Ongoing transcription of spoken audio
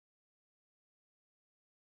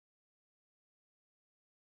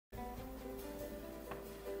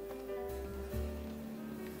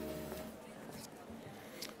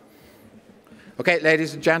Okay,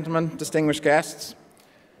 ladies and gentlemen, distinguished guests.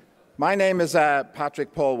 My name is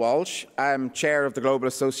Patrick Paul Walsh. I'm chair of the Global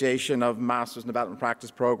Association of Masters in Development Practice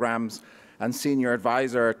Programs and senior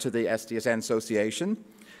advisor to the SDSN Association.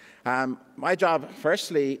 My job,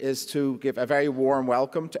 firstly, is to give a very warm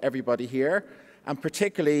welcome to everybody here, and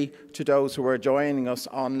particularly to those who are joining us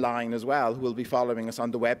online as well, who will be following us on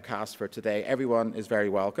the webcast for today. Everyone is very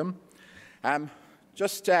welcome.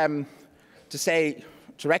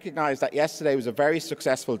 To recognise that yesterday was a very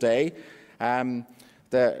successful day,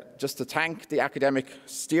 just to thank the Academic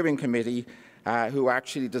Steering Committee who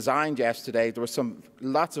actually designed yesterday. There were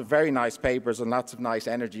lots of very nice papers and lots of nice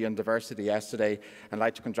energy and diversity yesterday. I'd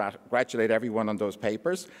like to congratulate everyone on those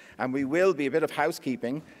papers. And we will be, a bit of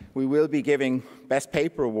housekeeping, we will be giving Best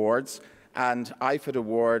Paper Awards and IFID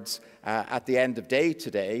Awards at the end of day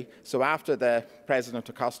today. So after the President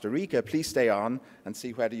of Costa Rica, please stay on and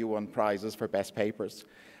see whether you won prizes for Best Papers.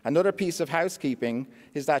 Another piece of housekeeping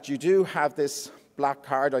is that you do have this black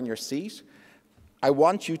card on your seat. I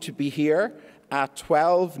want you to be here at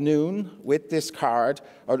 12 noon with this card,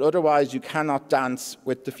 or otherwise you cannot dance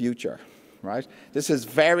with the future, right? This is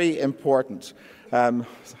very important. And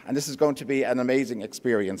this is going to be an amazing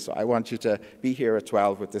experience. So I want you to be here at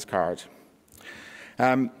 12 with this card.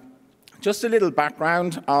 Just a little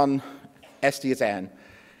background on SDSN.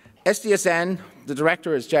 SDSN, the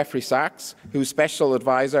director is Jeffrey Sachs, who's special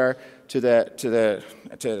advisor to the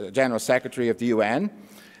General Secretary of the UN.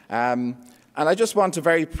 And I just want to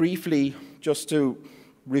very briefly just to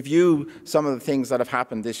review some of the things that have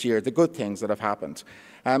happened this year, the good things that have happened.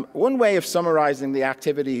 One way of summarizing the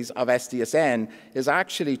activities of SDSN is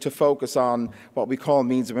actually to focus on what we call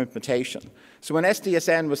means of implementation. So when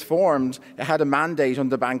SDSN was formed, it had a mandate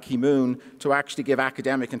under Ban Ki-moon to actually give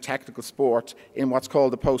academic and technical support in what's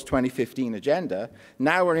called the post-2015 agenda.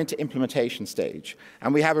 Now we're into implementation stage,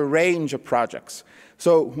 and we have a range of projects.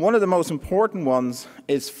 So one of the most important ones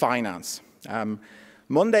is finance.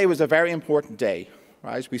 Monday was a very important day,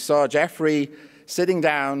 right? We saw Jeffrey sitting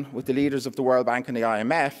down with the leaders of the World Bank and the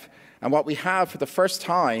IMF, and what we have for the first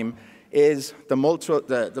time is the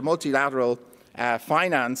multilateral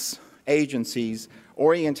finance agencies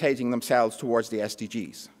orientating themselves towards the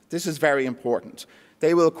SDGs. This is very important.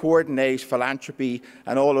 They will coordinate philanthropy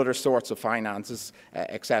and all other sorts of finances,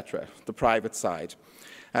 etc., the private side.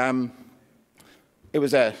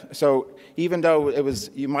 So even though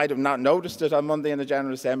you might have not noticed it on Monday in the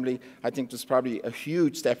General Assembly, I think there's probably a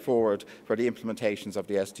huge step forward for the implementations of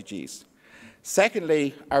the SDGs.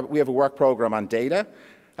 Secondly, we have a work program on data.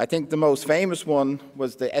 I think the most famous one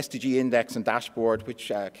was the SDG Index and Dashboard,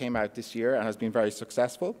 which came out this year and has been very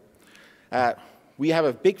successful. We have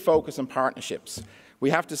a big focus on partnerships. We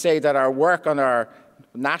have to say that our work on our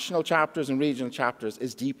national chapters and regional chapters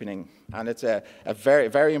is deepening, and it's a very,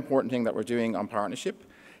 very important thing that we're doing on partnership.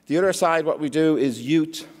 The other side, what we do is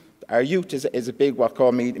youth. Our youth is a big, what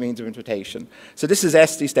called means of implementation. So this is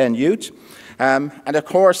SDSN Youth. And of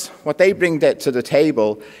course, what they bring to the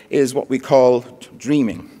table is what we call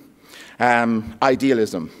dreaming,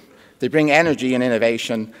 idealism. They bring energy and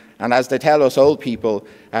innovation, and as they tell us old people,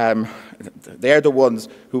 they're the ones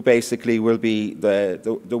who basically will be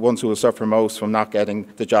the ones who will suffer most from not getting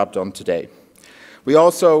the job done today. We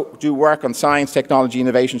also do work on science, technology,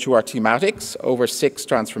 innovation through our thematics, over 6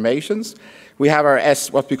 transformations. We have our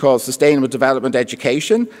what we call Sustainable Development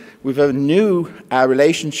Education. We have a new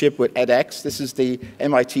relationship with edX. This is the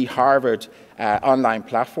MIT Harvard online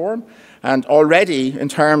platform. And already, in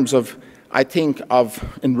terms of, I think, of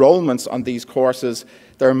enrollments on these courses,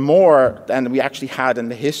 there are more than we actually had in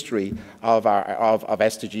the history of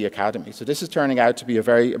SDG Academy. So this is turning out to be a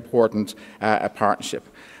very important partnership.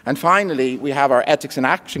 And finally, we have our Ethics in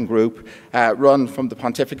Action group run from the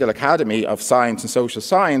Pontifical Academy of Science and Social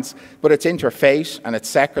Science, but it's interfaith and it's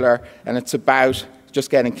secular, and it's about just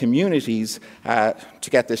getting communities to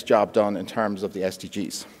get this job done in terms of the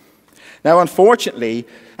SDGs. Now, unfortunately,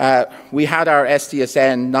 we had our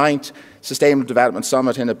SDSN 9th Sustainable Development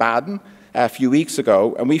Summit in Ibadan a few weeks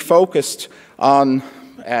ago, and we focused on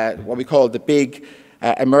what we call the big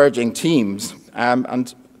emerging themes,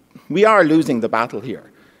 and we are losing the battle here.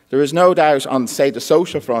 There is no doubt on, say, the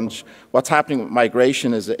social front, what's happening with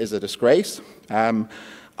migration is a disgrace. On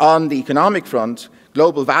the economic front,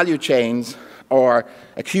 global value chains are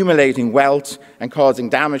accumulating wealth and causing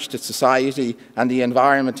damage to society and the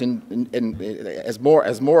environment as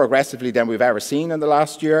more aggressively than we've ever seen in the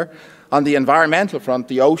last year. On the environmental front,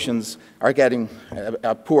 the oceans are getting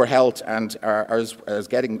poor health and are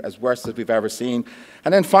getting as worse as we've ever seen.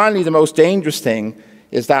 And then finally, the most dangerous thing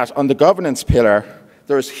is that on the governance pillar,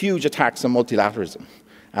 there's huge attacks on multilateralism.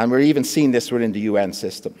 And we're even seeing this within the UN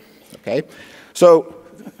system. Okay? So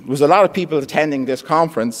there was a lot of people attending this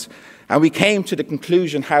conference, and we came to the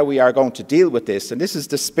conclusion how we are going to deal with this. And this is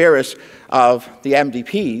the spirit of the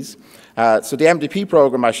MDPs. So the MDP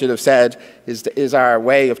program, I should have said, is our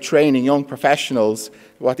way of training young professionals.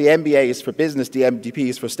 What the MBA is for business, the MDP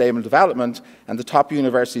is for sustainable development, and the top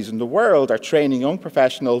universities in the world are training young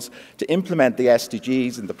professionals to implement the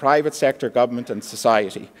SDGs in the private sector, government and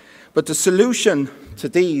society. But the solution to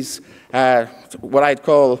these, what I'd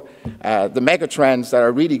call the mega trends that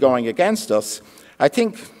are really going against us, I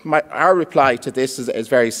think our reply to this is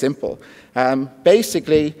very simple.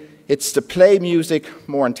 Basically, it's to play music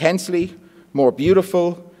more intensely, more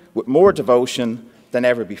beautiful, with more devotion than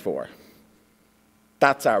ever before.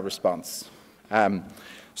 That's our response.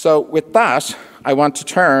 So with that, I want to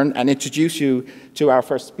turn and introduce you to our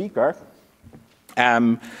first speaker,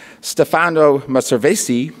 Stefano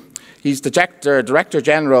Manservisi. He's the Director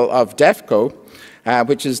General of DEFCO,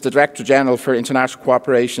 which is the Director General for International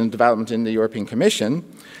Cooperation and Development in the European Commission.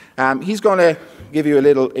 He's going to give you a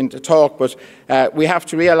little talk, but we have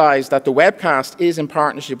to realize that the webcast is in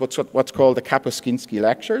partnership with what's called the Kapuscinski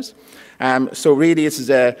Lectures. So really, this is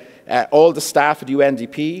all the staff at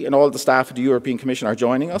UNDP and all the staff at the European Commission are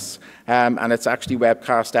joining us, and it's actually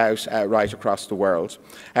webcast out right across the world.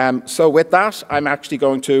 So with that, I'm actually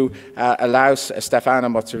going to allow Stefano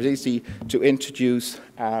Manservisi to introduce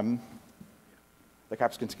the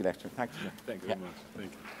Kapuscinski Lecture. Thank you. Thank you very much.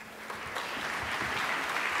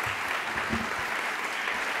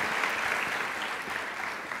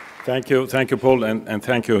 Thank you. Thank you, Paul, and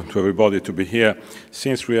thank you to everybody to be here.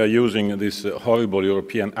 Since we are using this horrible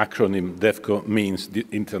European acronym, DEFCO means the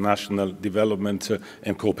International Development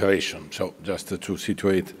and Cooperation. So just to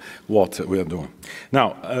situate what we are doing.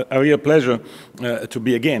 Now, a real pleasure to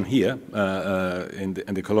be again here in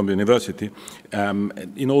the Columbia University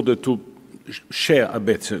in order to share a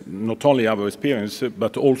bit, not only our experience,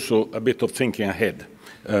 but also a bit of thinking ahead.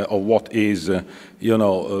 Of what is,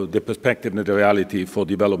 the perspective and the reality for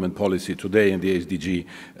development policy today in the SDG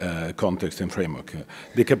context and framework.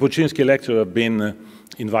 The Kapuscinski Lecture have been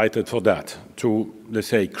invited for that, to, let's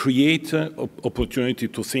say, create opportunity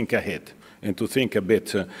to think ahead and to think a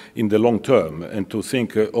bit in the long term and to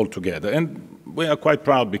think all together. And we are quite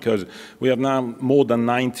proud because we have now more than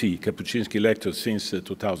 90 Kapuscinski lectures since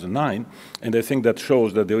 2009, and I think that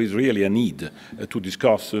shows that there is really a need to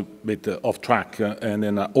discuss a bit off track and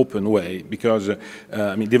in an open way, because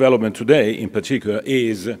development today in particular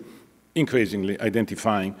is increasingly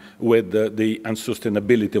identifying with the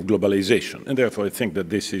unsustainability of globalization, and therefore I think that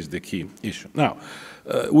this is the key issue. Now,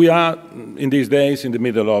 we are in these days in the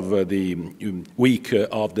middle of the week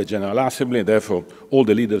of the General Assembly, and therefore all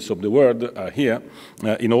the leaders of the world are here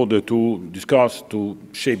in order to discuss, to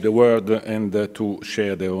shape the world, and to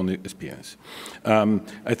share their own experience.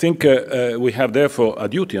 I think we have therefore a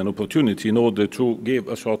duty and opportunity in order to give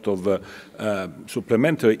a sort of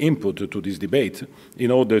supplementary input to this debate in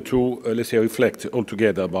order to, let's say, reflect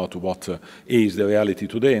altogether about what is the reality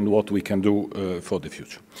today and what we can do for the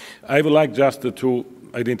future. I would like just to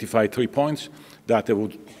identify 3 points that I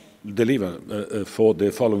would deliver for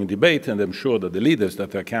the following debate, and I'm sure that the leaders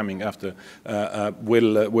that are coming after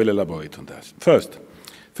will elaborate on that.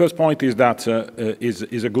 First point is that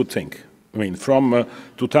is a good thing. I mean, from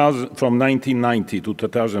 1990 to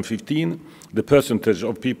 2015, the percentage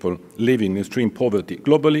of people living in extreme poverty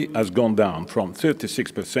globally has gone down from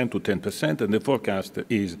 36% to 10%, and the forecast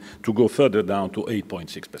is to go further down to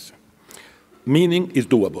 8.6%. Meaning it's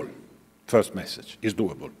doable. First message, is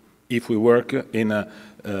doable. If we work in a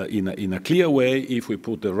clear way, if we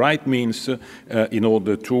put the right means in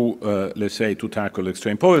order to, let's say, to tackle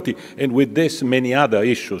extreme poverty. And with this, many other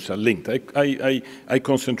issues are linked. I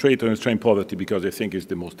concentrate on extreme poverty because I think it's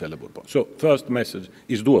the most terrible point. So first message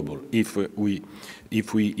is doable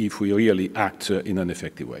if we really act in an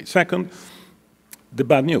effective way. Second, the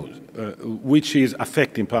bad news, which is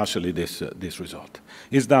affecting partially this result,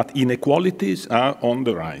 is that inequalities are on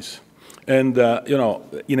the rise. And,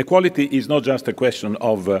 inequality is not just a question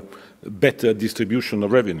of better distribution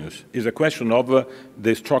of revenues. It's a question of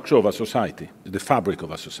the structure of a society, the fabric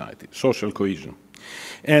of a society, social cohesion.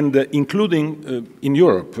 And including in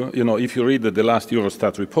Europe, if you read the last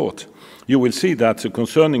Eurostat report, you will see that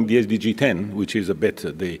concerning the SDG 10, which is a bit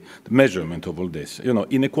the measurement of all this,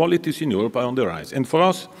 inequalities in Europe are on the rise. And for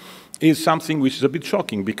us, is something which is a bit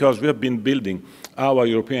shocking, because we have been building our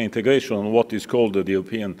European integration on what is called the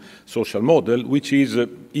European social model, which is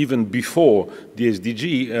even before the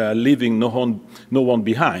SDG, leaving no one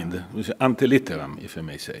behind, ante litteram, if I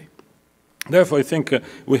may say. Therefore, I think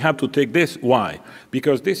we have to take this. Why?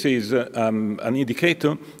 Because this is an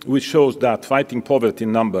indicator which shows that fighting poverty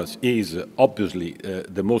in numbers is obviously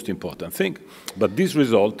the most important thing, but this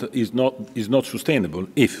result is not sustainable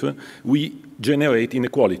if we generate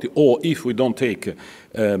inequality or if we don't take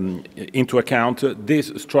into account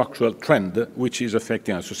this structural trend which is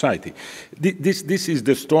affecting our society. This is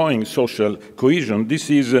destroying social cohesion. This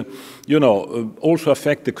is, also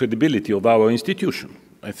affect the credibility of our institution.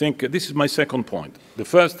 I think this is my second point. The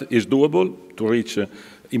first is doable to reach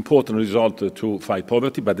important result to fight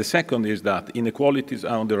poverty, but the second is that inequalities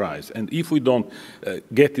are on the rise. And if we don't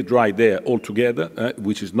get it right there altogether,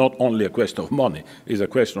 which is not only a question of money, it's a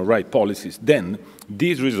question of right policies, then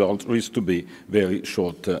these results risk to be very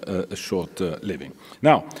short-living.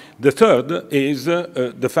 Now, the third is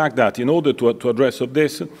the fact that in order to address of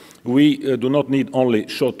this, we do not need only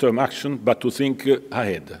short-term action, but to think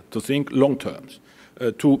ahead, to think long terms.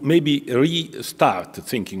 To maybe restart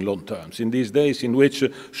thinking long terms. In these days in which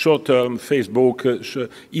short-term Facebook,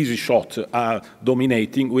 easy shots are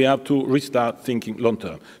dominating, we have to restart thinking long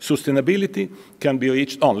term. Sustainability can be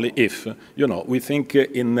reached only if, we think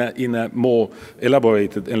in a more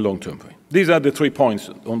elaborated and long-term way. These are the 3 points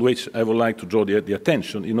on which I would like to draw the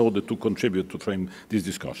attention in order to contribute to frame this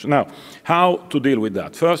discussion. Now, how to deal with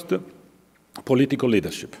that? First, political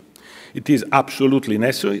leadership. It is absolutely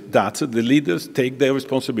necessary that the leaders take their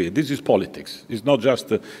responsibility. This is politics. It's not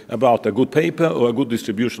just about a good paper or a good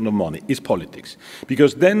distribution of money. It's politics.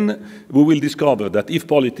 Because then we will discover that if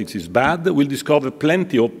politics is bad, we'll discover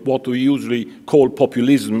plenty of what we usually call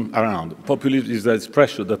populism around. Populism is an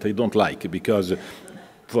expression that I don't like because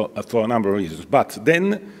for a number of reasons. But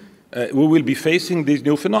then we will be facing this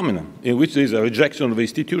new phenomenon in which there is a rejection of the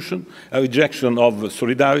institution, a rejection of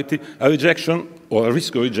solidarity, a rejection or a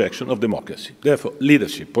risk of rejection of democracy. Therefore,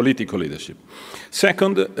 leadership, political leadership.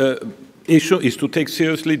 Second issue is to take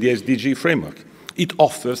seriously the SDG framework. It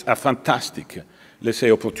offers a fantastic, let's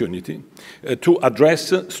say, opportunity to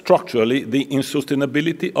address structurally the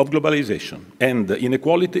insustainability of globalization. And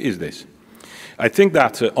inequality is this. I think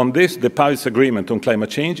that on this, the Paris Agreement on climate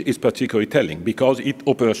change is particularly telling because it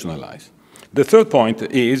operationalized. The third point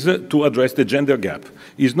is to address the gender gap.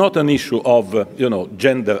 It's not an issue of,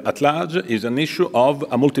 gender at large, it's an issue of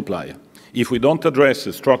a multiplier. If we don't address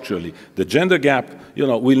structurally the gender gap,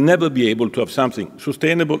 we'll never be able to have something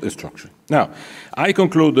sustainable and structural. Now, I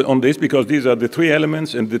conclude on this because these are the 3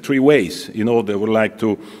 elements and the 3 ways, I would like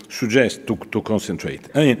to suggest to concentrate.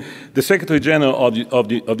 I mean, the Secretary General of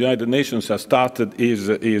the United Nations has started his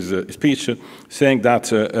speech saying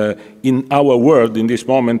that in our world, in this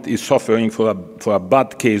moment, is suffering for a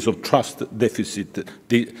bad case of trust deficit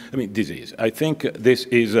disease. I think this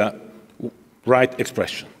is a right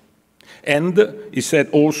expression. And he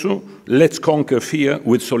said also, let's conquer fear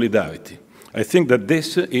with solidarity. I think that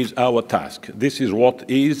this is our task. This is what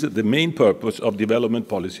is the main purpose of development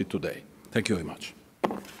policy today. Thank you very much.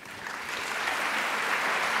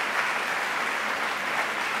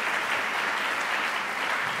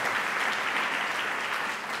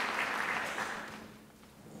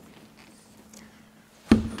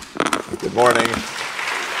 Good morning.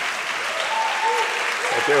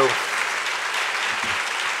 Thank you.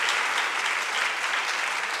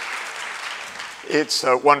 It's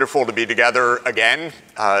wonderful to be together again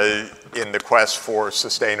in the quest for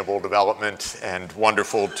sustainable development, and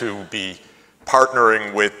wonderful to be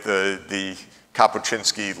partnering with the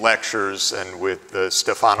Kapuscinski lectures and with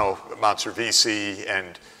Stefano Manservisi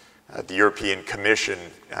and the European Commission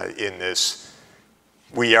in this.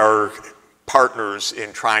 We are partners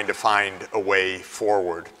in trying to find a way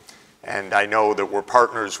forward. And I know that we're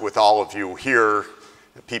partners with all of you here,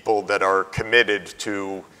 people that are committed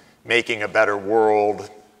to making a better world,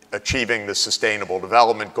 achieving the Sustainable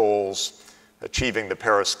Development Goals, achieving the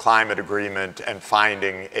Paris Climate Agreement, and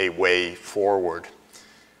finding a way forward.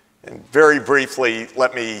 And very briefly,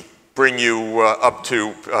 let me bring you up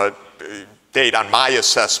to date on my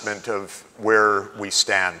assessment of where we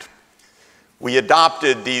stand. We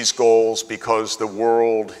adopted these goals because the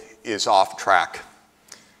world is off track.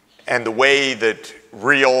 And the way that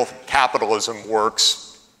real capitalism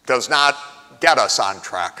works does not get us on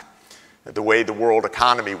track. The way the world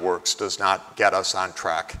economy works does not get us on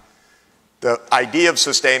track. The idea of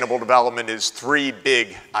sustainable development is 3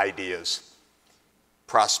 big ideas: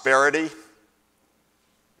 prosperity,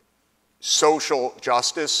 social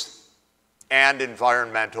justice, and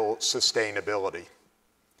environmental sustainability.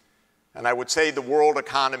 And I would say the world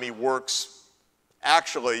economy works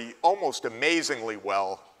actually almost amazingly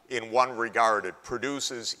well in one regard. It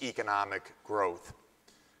produces economic growth.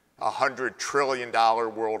 $100 trillion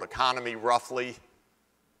world economy, roughly.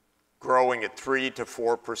 growing at 3 to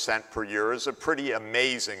 4% per year is a pretty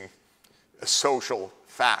amazing social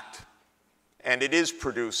fact. And it is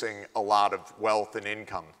producing a lot of wealth and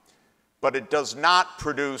income. But it does not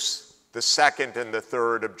produce the second and the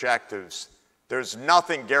third objectives. There's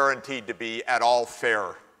nothing guaranteed to be at all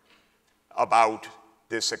fair about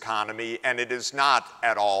this economy, and it is not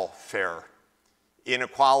at all fair.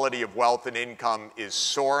 Inequality of wealth and income is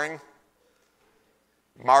soaring.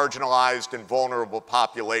 Marginalized and vulnerable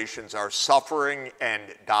populations are suffering and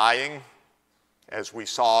dying, as we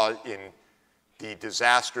saw in the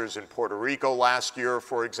disasters in Puerto Rico last year,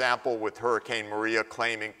 for example, with Hurricane Maria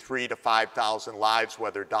claiming 3,000 to 5,000 lives,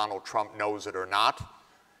 whether Donald Trump knows it or not.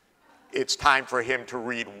 It's time for him to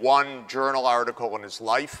read one journal article in his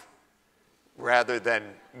life rather than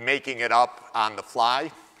making it up on the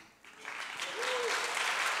fly.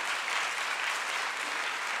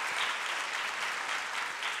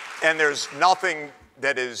 And there's nothing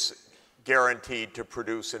that is guaranteed to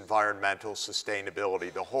produce environmental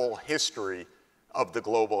sustainability. The whole history of the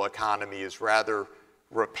global economy is rather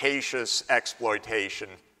rapacious exploitation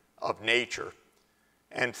of nature.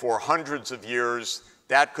 And for hundreds of years,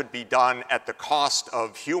 that could be done at the cost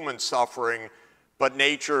of human suffering, but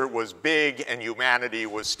nature was big and humanity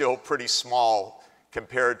was still pretty small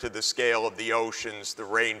compared to the scale of the oceans, the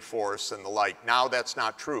rainforests, and the like. Now that's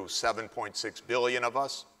not true, 7.6 billion of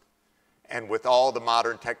us. And with all the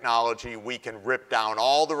modern technology, we can rip down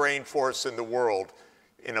all the rainforests in the world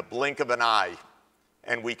in a blink of an eye.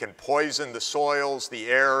 And we can poison the soils, the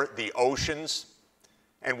air, the oceans.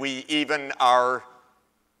 And we even are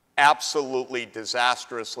absolutely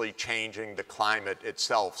disastrously changing the climate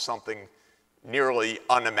itself, something nearly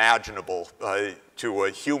unimaginable to a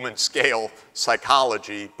human scale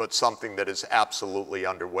psychology, but something that is absolutely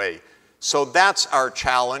underway. So that's our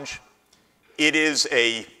challenge. It is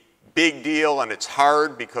a big deal, and it's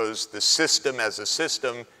hard because the system as a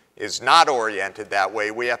system is not oriented that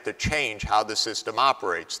way. We have to change how the system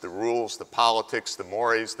operates, the rules, the politics, the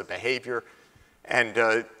mores, the behavior,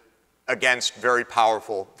 and against very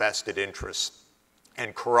powerful vested interests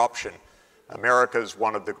and corruption. America is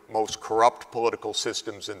one of the most corrupt political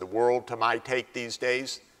systems in the world, to my take these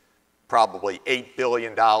days. Probably $8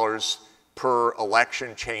 billion per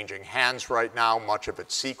election changing hands right now, much of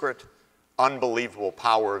it secret. Unbelievable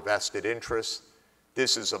power of vested interests.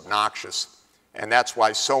 This is obnoxious. And that's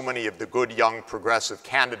why so many of the good young progressive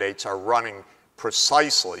candidates are running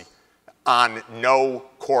precisely on no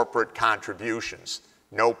corporate contributions,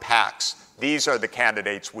 no PACs. These are the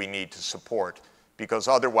candidates we need to support, because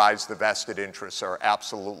otherwise the vested interests are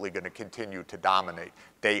absolutely going to continue to dominate.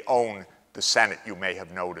 They own the Senate, you may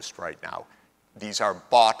have noticed right now. These are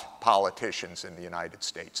bought politicians in the United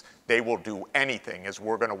States. They will do anything, as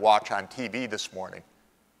we're going to watch on TV this morning.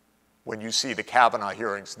 When you see the Kavanaugh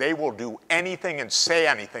hearings, they will do anything and say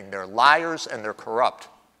anything. They're liars and they're corrupt.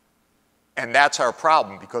 And that's our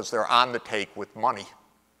problem, because they're on the take with money,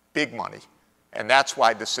 big money. And that's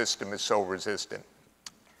why the system is so resistant.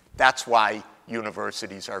 That's why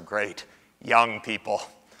universities are great. Young people.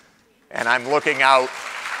 And I'm looking out.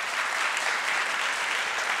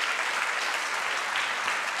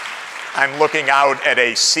 I'm looking out at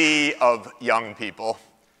a sea of young people,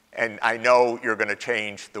 and I know you're going to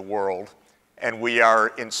change the world. And we are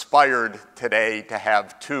inspired today to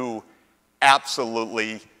have two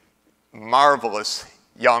absolutely marvelous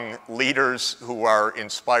young leaders who are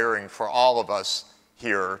inspiring for all of us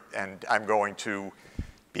here. And I'm going to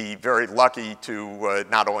be very lucky to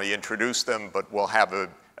not only introduce them, but we'll have a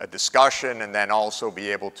discussion and then also be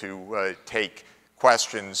able to take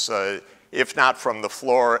questions, if not from the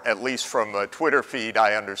floor, at least from a Twitter feed,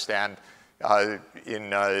 I understand,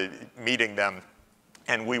 in meeting them.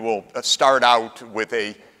 And we will start out with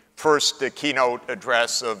a first keynote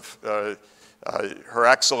address of Her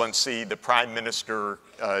Excellency, the Prime Minister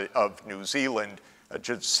of New Zealand,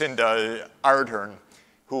 Jacinda Ardern,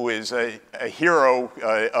 who is a hero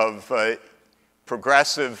of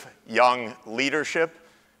progressive young leadership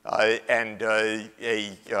and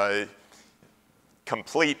a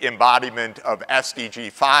complete embodiment of SDG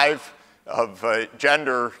 5, of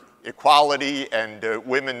gender equality and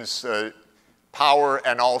women's power,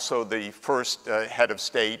 and also the first head of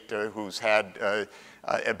state who's had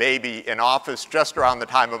a baby in office just around the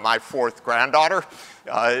time of my fourth granddaughter.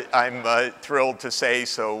 I'm thrilled to say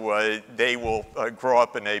so. They will grow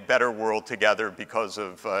up in a better world together because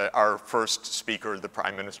of our first speaker, the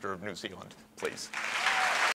Prime Minister of New Zealand. Please.